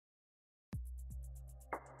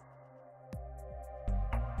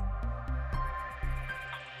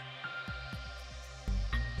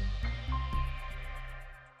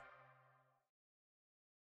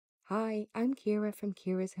Hi, I'm Ciara from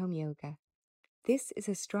Ciara's Home Yoga. This is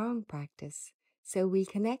a strong practice, so we'll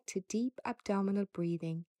connect to deep abdominal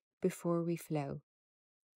breathing before we flow.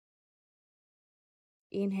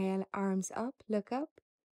 Inhale, arms up, look up.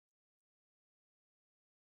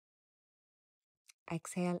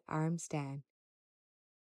 Exhale, arms down.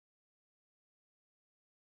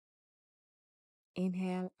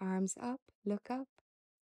 Inhale, arms up, look up.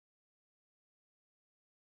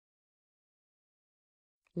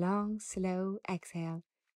 Long, slow exhale,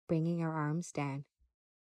 bringing our arms down.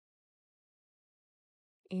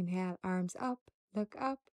 Inhale, arms up, look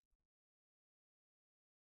up.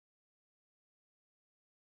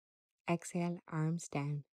 Exhale, arms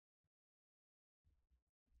down.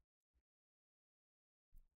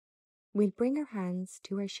 We'll bring our hands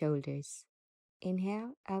to our shoulders.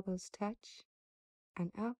 Inhale, elbows touch,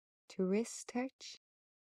 and up to wrist touch.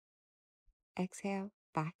 Exhale,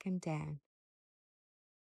 back and down.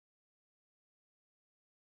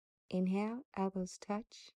 Inhale, elbows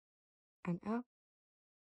touch, and up.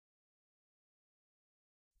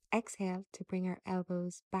 Exhale to bring our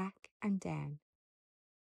elbows back and down.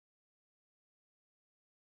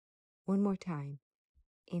 One more time.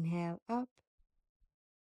 Inhale, up.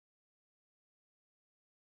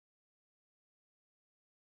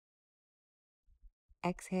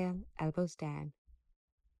 Exhale, elbows down.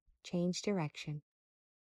 Change direction.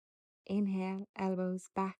 Inhale, elbows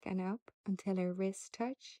back and up until our wrists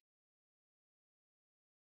touch.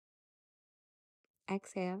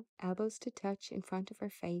 Exhale, elbows to touch in front of our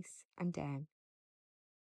face and down.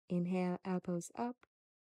 Inhale, elbows up.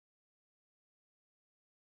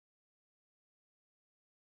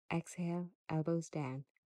 Exhale, elbows down.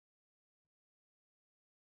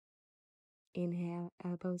 Inhale,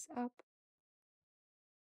 elbows up.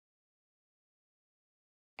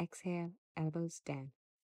 Exhale, elbows down.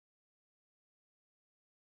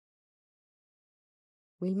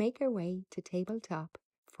 We'll make our way to tabletop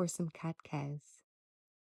for some cat-cows.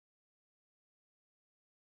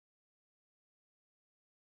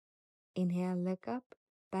 Inhale, look up,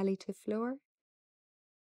 belly to floor.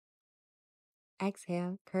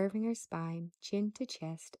 Exhale, curving our spine, chin to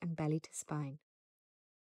chest and belly to spine.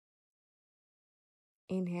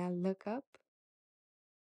 Inhale, look up.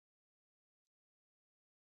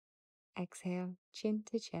 Exhale, chin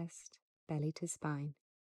to chest, belly to spine.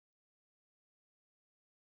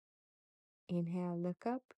 Inhale, look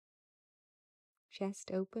up.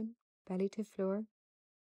 Chest open, belly to floor.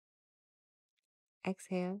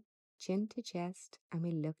 Exhale, chin to chest, and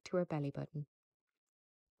we look to our belly button.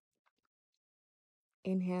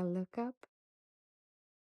 Inhale, look up.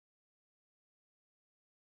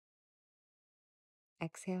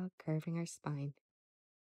 Exhale, curving our spine.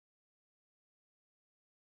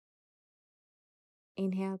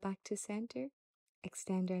 Inhale back to center.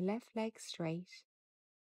 Extend our left leg straight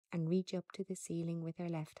and reach up to the ceiling with our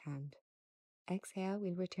left hand. Exhale,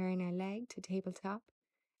 we'll return our leg to tabletop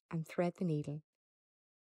and thread the needle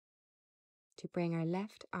to bring our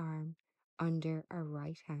left arm under our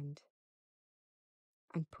right hand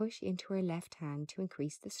and push into our left hand to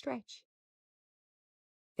increase the stretch.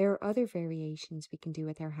 There are other variations we can do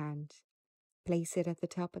with our hand. Place it at the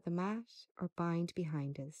top of the mat or bind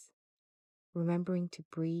behind us, remembering to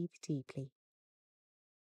breathe deeply.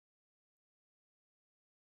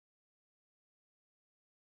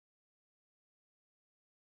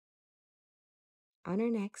 On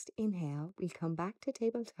our next inhale, we'll come back to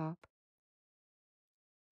tabletop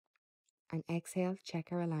and exhale, check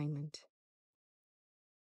our alignment.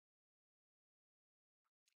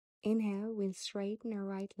 Inhale, we'll straighten our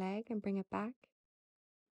right leg and bring it back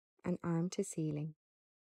and arm to ceiling.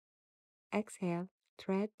 Exhale,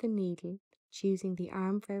 thread the needle, choosing the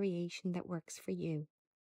arm variation that works for you.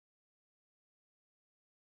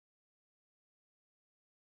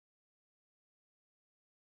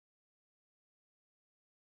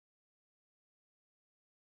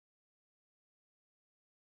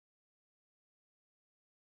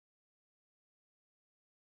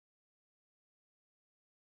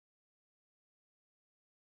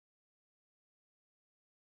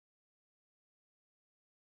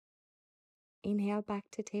 Inhale back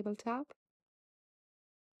to tabletop.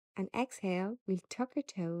 And exhale, we'll tuck our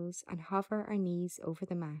toes and hover our knees over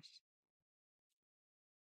the mat.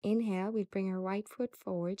 Inhale, we'll bring our right foot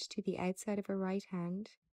forward to the outside of our right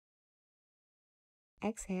hand.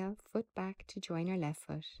 Exhale, foot back to join our left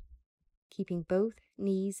foot, keeping both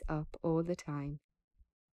knees up all the time.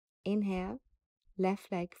 Inhale,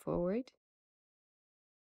 left leg forward.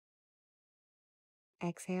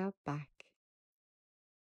 Exhale, back.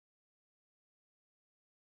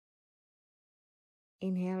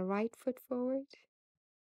 Inhale, right foot forward.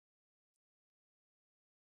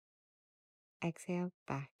 Exhale,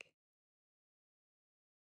 back.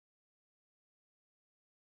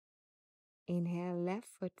 Inhale, left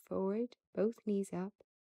foot forward, both knees up.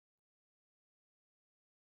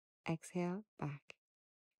 Exhale, back.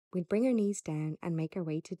 We'll bring our knees down and make our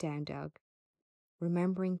way to down dog,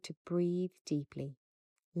 remembering to breathe deeply.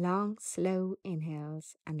 Long, slow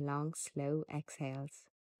inhales and long, slow exhales.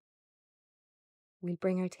 We'll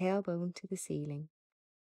bring our tailbone to the ceiling.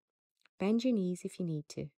 Bend your knees if you need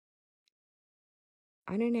to.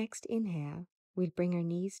 On our next inhale, we'll bring our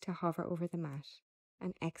knees to hover over the mat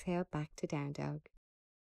and exhale back to down dog.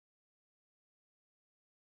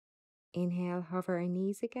 Inhale, hover our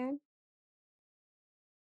knees again.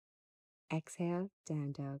 Exhale,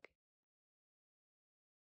 down dog.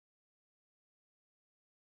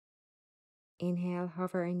 Inhale,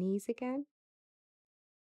 hover our knees again.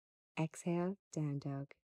 Exhale, down dog.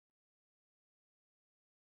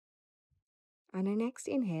 On our next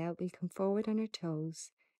inhale, we'll come forward on our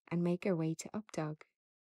toes and make our way to up dog.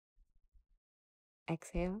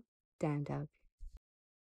 Exhale, down dog.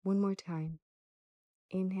 One more time.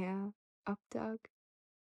 Inhale, up dog.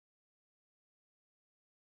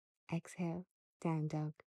 Exhale, down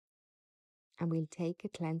dog. And we'll take a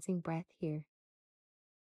cleansing breath here.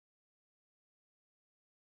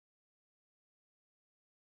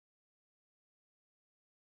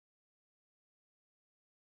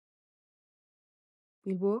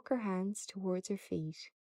 We'll walk our hands towards our feet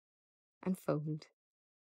and fold.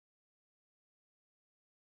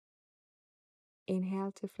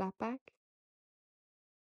 Inhale to flat back.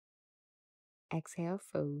 Exhale,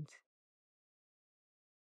 fold.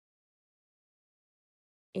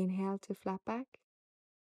 Inhale to flat back.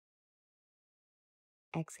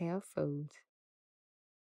 Exhale, fold.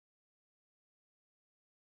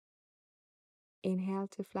 Inhale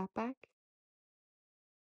to flat back.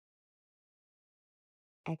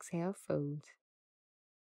 Exhale, fold.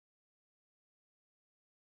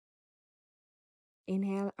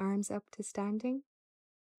 Inhale, arms up to standing.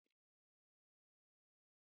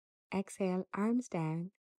 Exhale, arms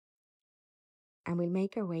down. And we'll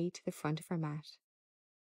make our way to the front of our mat.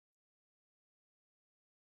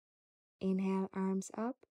 Inhale, arms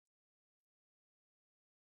up.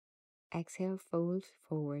 Exhale, fold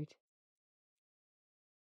forward.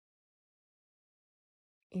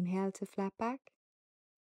 Inhale to flat back.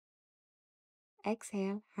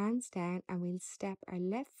 Exhale, hands down, and we'll step our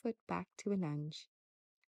left foot back to a lunge.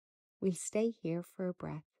 We'll stay here for a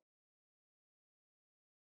breath.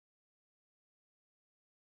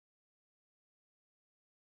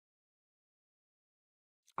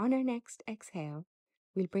 On our next exhale,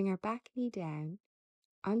 we'll bring our back knee down,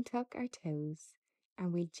 untuck our toes,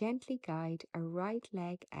 and we'll gently guide our right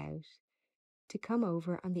leg out to come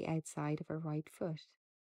over on the outside of our right foot.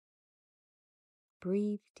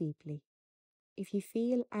 Breathe deeply. If you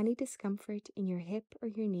feel any discomfort in your hip or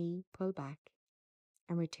your knee, pull back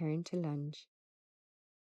and return to lunge.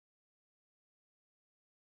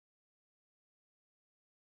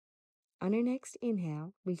 On our next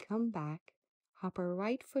inhale, we'll come back, hop our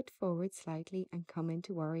right foot forward slightly and come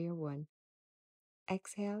into warrior one.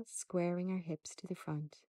 Exhale, squaring our hips to the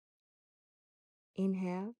front.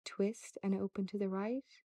 Inhale, twist and open to the right.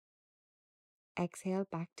 Exhale,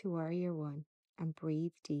 back to warrior one and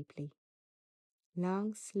breathe deeply.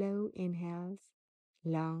 Long, slow inhales,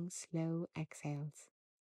 long, slow exhales.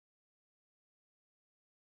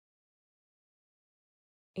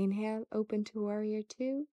 Inhale, open to warrior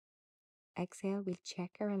two. Exhale, we'll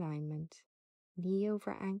check our alignment. Knee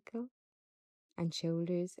over ankle and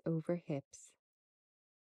shoulders over hips.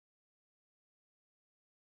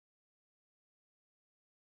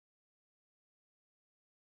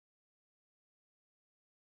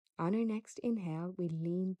 On our next inhale, we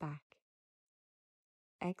lean back.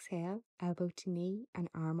 Exhale, elbow to knee and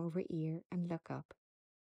arm over ear and look up.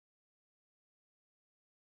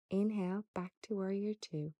 Inhale, back to warrior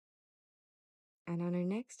two. And on our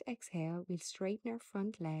next exhale, we'll straighten our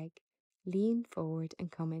front leg, lean forward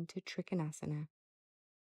and come into Trikonasana.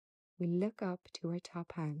 We look up to our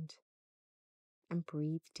top hand and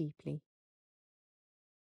breathe deeply.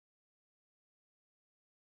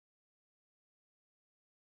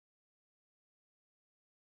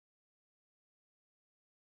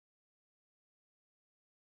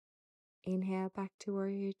 Inhale back to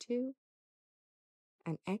warrior two.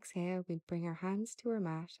 And exhale, we'll bring our hands to our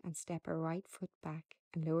mat and step our right foot back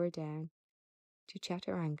and lower down to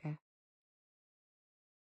Chaturanga.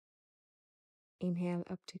 Inhale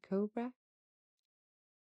up to Cobra.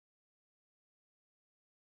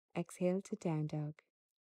 Exhale to Down Dog.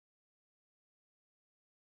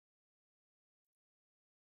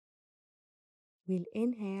 We'll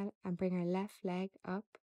inhale and bring our left leg up.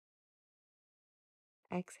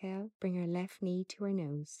 Exhale, bring our left knee to our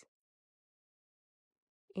nose.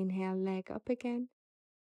 Inhale, leg up again.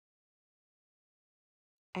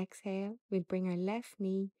 Exhale, we'll bring our left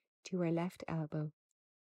knee to our left elbow.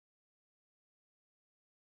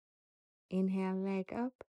 Inhale, leg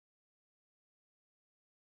up.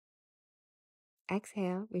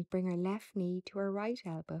 Exhale, we'll bring our left knee to our right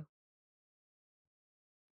elbow.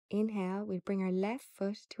 Inhale, we'll bring our left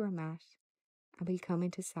foot to our mat and we'll come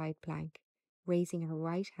into side plank, raising our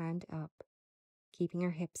right hand up, keeping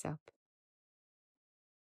our hips up.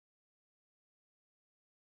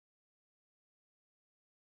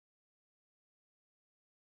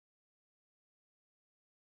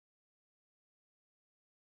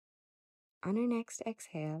 On our next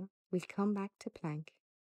exhale, we'll come back to plank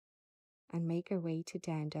and make our way to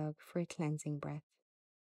down dog for a cleansing breath.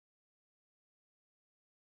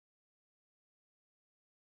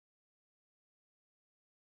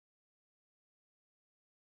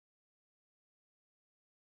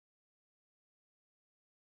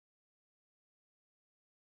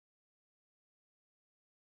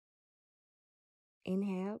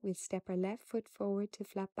 Inhale, we'll step our left foot forward to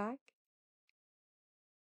flat back.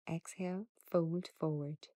 Exhale, fold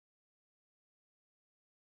forward.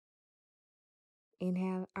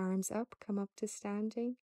 Inhale, arms up, come up to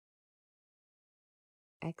standing.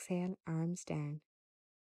 Exhale, arms down.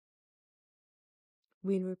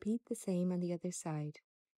 We'll repeat the same on the other side.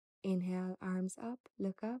 Inhale, arms up,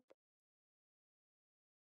 look up.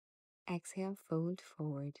 Exhale, fold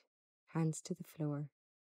forward, hands to the floor.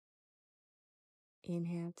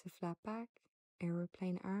 Inhale to flat back,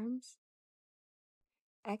 aeroplane arms.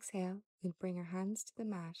 Exhale, we'll bring our hands to the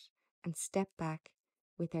mat and step back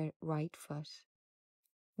with our right foot.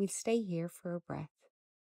 We'll stay here for a breath.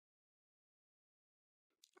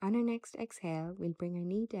 On our next exhale, we'll bring our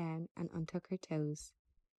knee down and untuck our toes.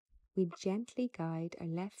 We'll gently guide our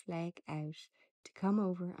left leg out to come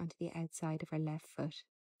over onto the outside of our left foot.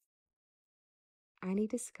 Any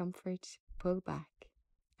discomfort, pull back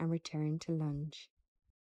and return to lunge.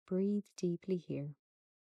 Breathe deeply here.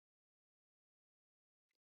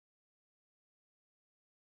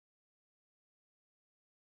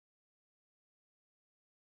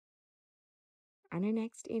 On our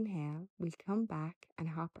next inhale, we'll come back and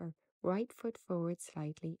hop our right foot forward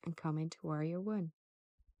slightly and come into Warrior One.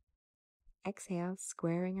 Exhale,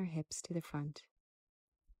 squaring our hips to the front.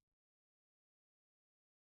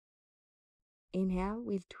 Inhale,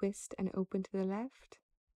 we'll twist and open to the left.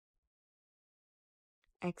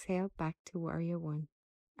 Exhale, back to Warrior One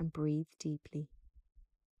and breathe deeply.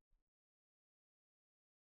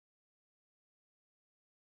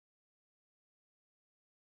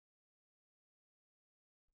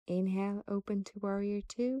 Inhale, open to Warrior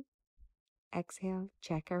Two. Exhale,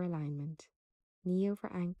 check our alignment. Knee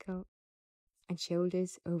over ankle and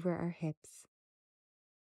shoulders over our hips.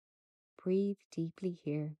 Breathe deeply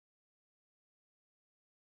here.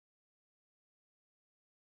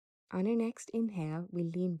 On our next inhale,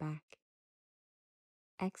 we'll lean back.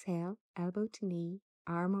 Exhale, elbow to knee,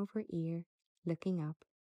 arm over ear, looking up.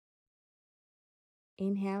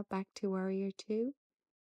 Inhale, back to Warrior Two.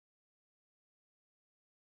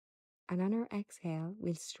 And on our exhale,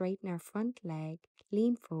 we'll straighten our front leg,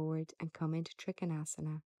 lean forward and come into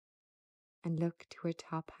Trikonasana and look to our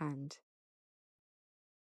top hand.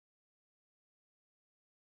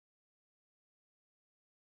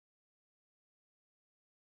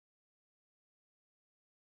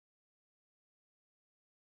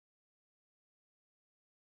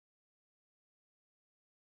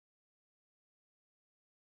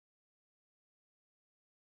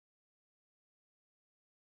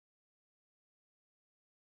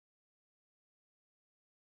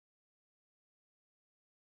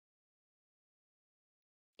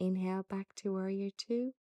 Inhale, back to Warrior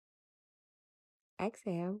Two.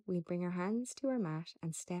 Exhale, we'll bring our hands to our mat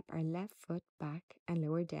and step our left foot back and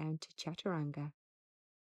lower down to Chaturanga.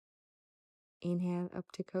 Inhale up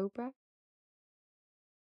to Cobra.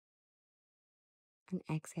 And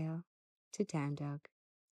exhale to Down Dog.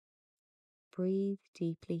 Breathe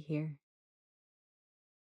deeply here.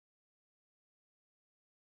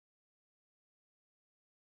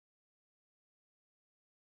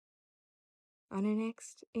 On our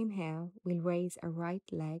next inhale, we'll raise our right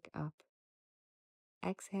leg up.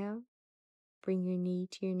 Exhale, bring your knee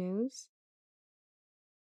to your nose.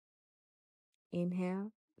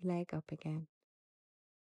 Inhale, leg up again.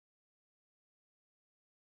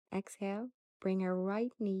 Exhale, bring our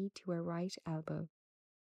right knee to our right elbow.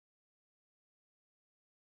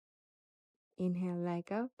 Inhale, leg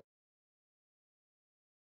up.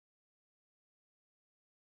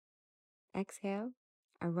 Exhale,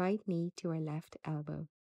 our right knee to our left elbow.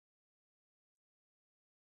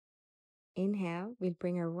 Inhale, we'll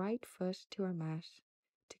bring our right foot to our mat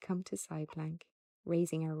to come to side plank,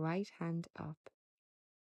 raising our right hand up.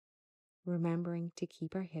 Remembering to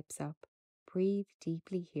keep our hips up. Breathe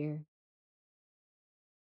deeply here.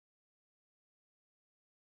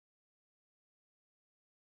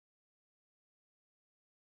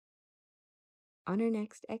 On our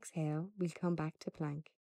next exhale, we'll come back to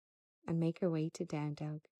plank and make our way to down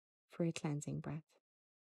dog for a cleansing breath.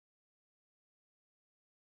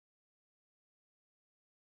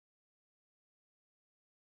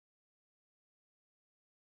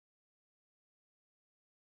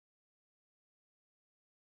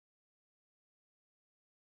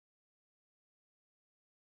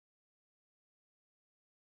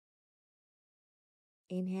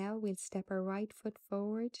 Inhale, we'll step our right foot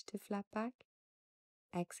forward to flat back.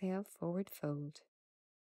 Exhale, forward fold.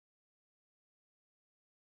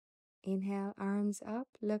 Inhale, arms up,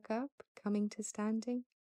 look up, coming to standing.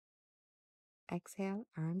 Exhale,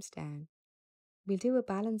 arms down. We'll do a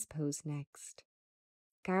balance pose next.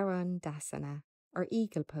 Garandasana, or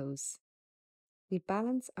eagle pose. We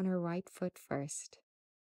balance on our right foot first.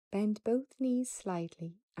 Bend both knees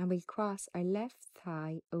slightly and we'll cross our left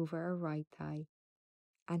thigh over our right thigh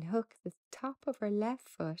and hook the top of our left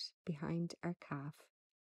foot behind our calf.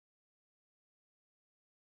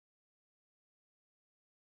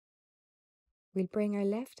 We'll bring our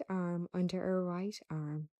left arm under our right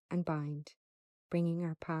arm and bind, bringing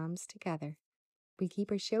our palms together. We'll keep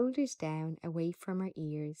our shoulders down away from our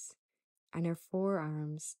ears and our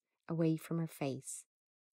forearms away from our face,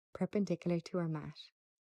 perpendicular to our mat.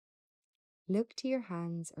 Look to your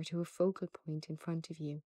hands or to a focal point in front of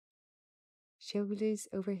you. Shoulders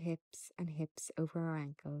over hips and hips over our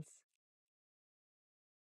ankles.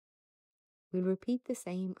 We'll repeat the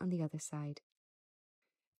same on the other side.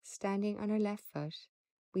 Standing on our left foot,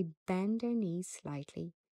 we bend our knees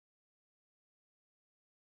slightly.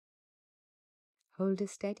 Hold a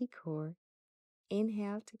steady core.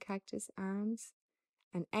 Inhale to cactus arms,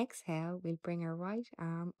 and exhale, we'll bring our right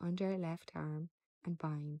arm under our left arm and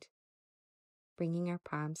bind, bringing our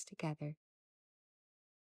palms together.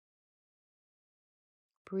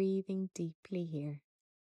 Breathing deeply here.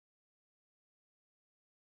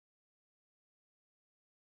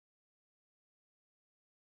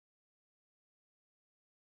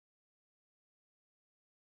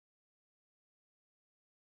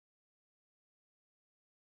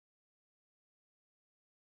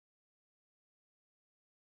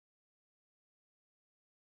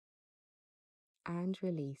 And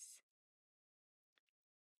release.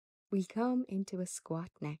 We'll come into a squat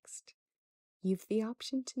next. You've the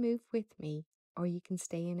option to move with me, or you can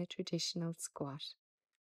stay in a traditional squat.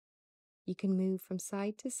 You can move from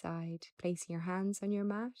side to side, placing your hands on your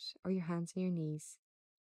mat or your hands on your knees,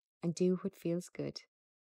 and do what feels good.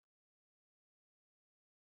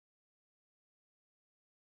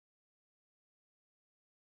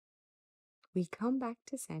 We'll come back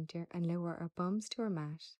to center and lower our bums to our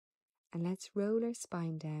mat, and let's roll our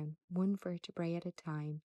spine down one vertebrae at a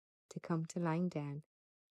time to come to lying down.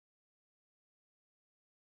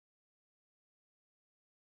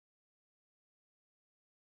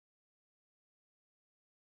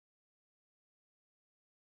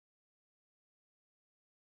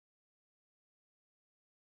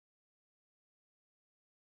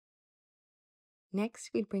 Next,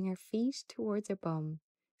 we'll bring our feet towards our bum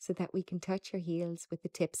so that we can touch our heels with the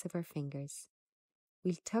tips of our fingers.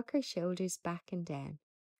 We'll tuck our shoulders back and down.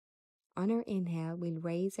 On our inhale, we'll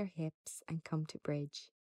raise our hips and come to bridge.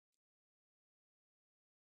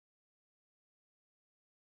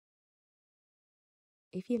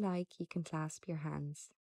 If you like, you can clasp your hands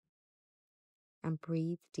and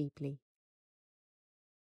breathe deeply.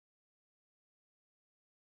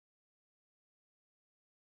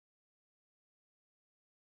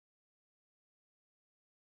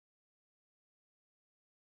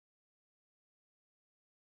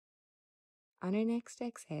 On our next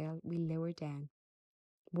exhale, we lower down,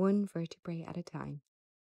 one vertebrae at a time.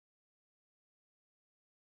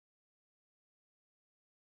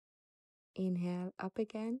 Inhale up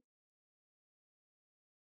again,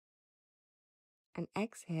 and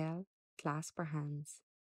exhale, clasp our hands.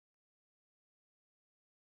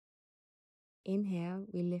 Inhale,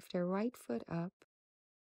 we lift our right foot up.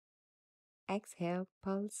 Exhale,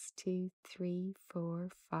 pulse 2, 3, 4,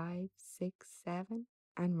 5, 6, 7,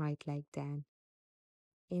 and right leg down.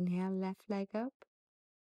 Inhale, left leg up.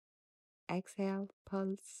 Exhale,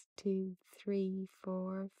 pulse 2, 3,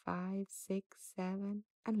 4, 5, 6, 7,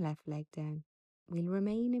 and left leg down. We'll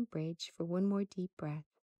remain in bridge for one more deep breath.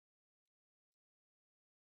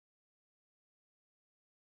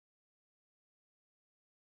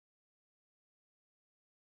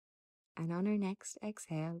 And on our next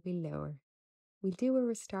exhale, we'll lower. We'll do a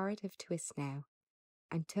restorative twist now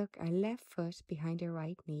and tuck our left foot behind our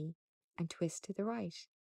right knee and twist to the right.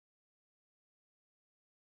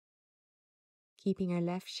 Keeping our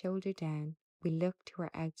left shoulder down, we look to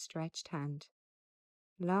our outstretched hand.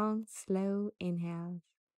 Long, slow inhales,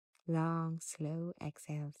 long, slow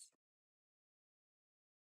exhales.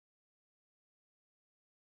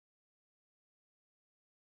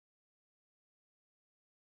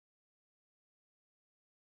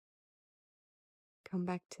 Come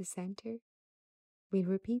back to center. We'll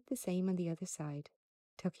repeat the same on the other side,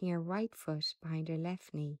 tucking our right foot behind our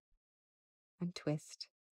left knee and twist,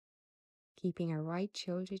 keeping our right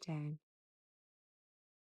shoulder down.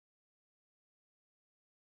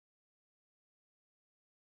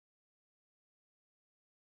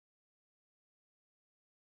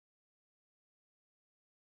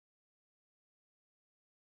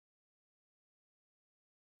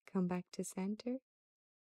 Come back to center.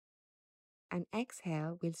 And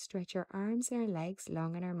exhale, we'll stretch our arms and our legs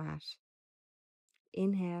long on our mat.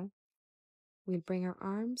 Inhale, we'll bring our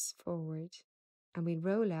arms forward and we'll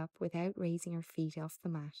roll up without raising our feet off the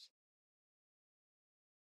mat.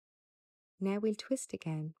 Now we'll twist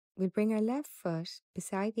again. We'll bring our left foot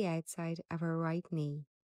beside the outside of our right knee.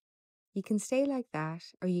 You can stay like that,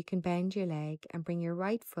 or you can bend your leg and bring your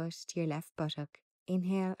right foot to your left buttock.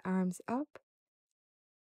 Inhale, arms up,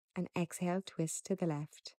 and exhale, twist to the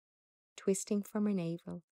left, twisting from our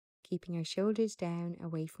navel, keeping our shoulders down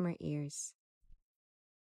away from our ears.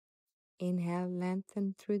 Inhale,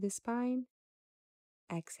 lengthen through the spine.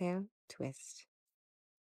 Exhale, twist.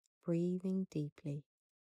 Breathing deeply.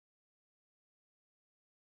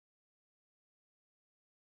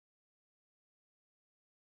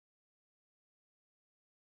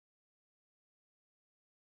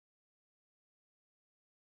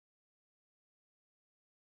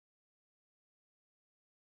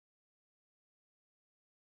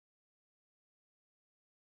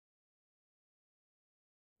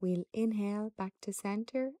 We'll inhale back to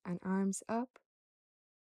center and arms up.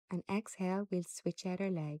 And exhale, we'll switch out our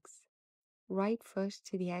legs. Right foot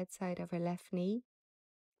to the outside of our left knee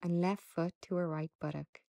and left foot to our right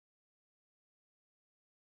buttock.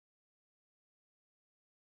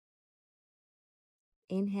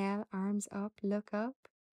 Inhale, arms up, look up.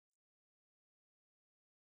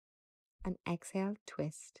 And exhale,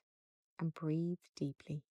 twist and breathe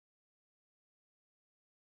deeply.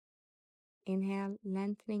 Inhale,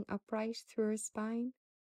 lengthening upright through our spine.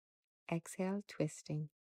 Exhale, twisting.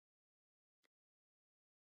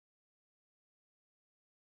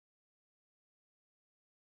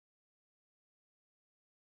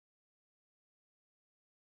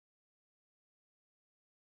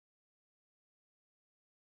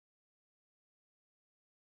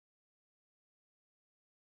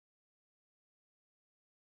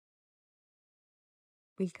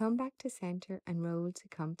 We'll come back to center and roll to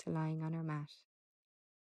come to lying on our mat.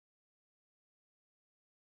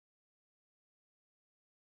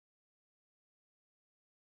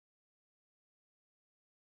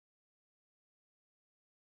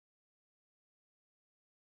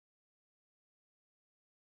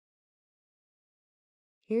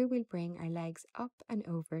 Here we'll bring our legs up and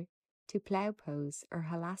over to plow pose or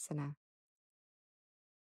halasana.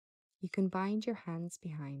 You can bind your hands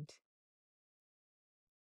behind.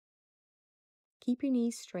 Keep your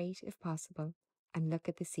knees straight if possible and look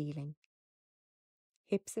at the ceiling.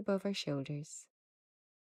 Hips above our shoulders.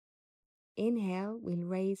 Inhale, we'll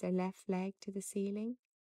raise our left leg to the ceiling.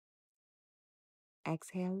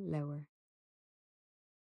 Exhale, lower.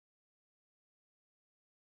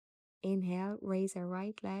 Inhale, raise our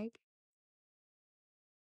right leg.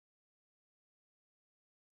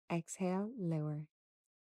 Exhale, lower.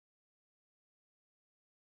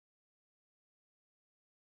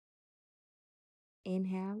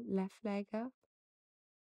 Inhale, left leg up.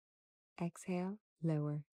 Exhale,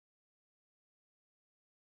 lower.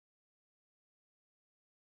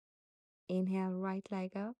 Inhale, right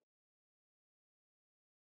leg up.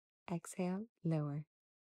 Exhale, lower.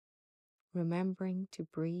 Remembering to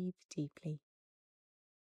breathe deeply.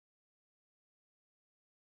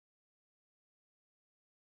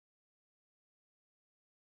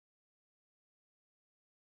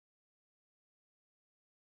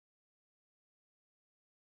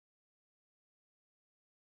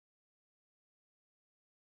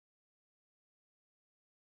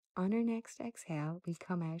 On our next exhale, we'll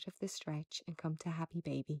come out of the stretch and come to happy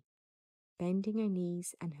baby. Bending our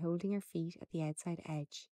knees and holding our feet at the outside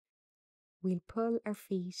edge. We'll pull our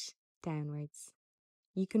feet downwards.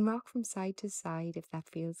 You can rock from side to side if that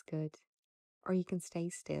feels good, or you can stay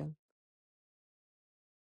still.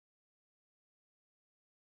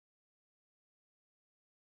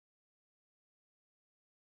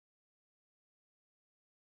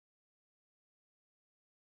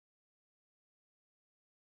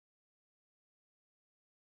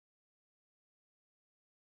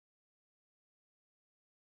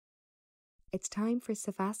 It's time for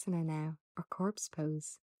Savasana now, or corpse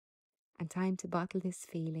pose, and time to bottle this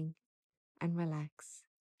feeling and relax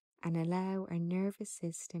and allow our nervous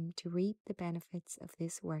system to reap the benefits of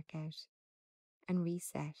this workout and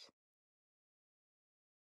reset.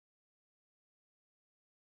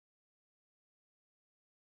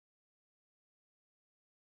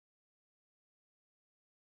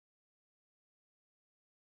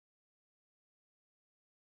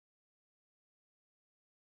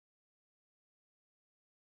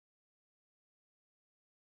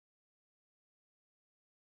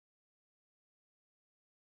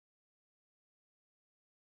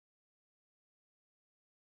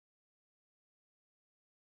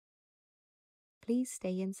 Please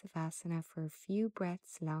stay in Savasana for a few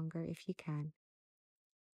breaths longer if you can.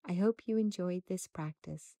 I hope you enjoyed this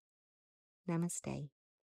practice. Namaste.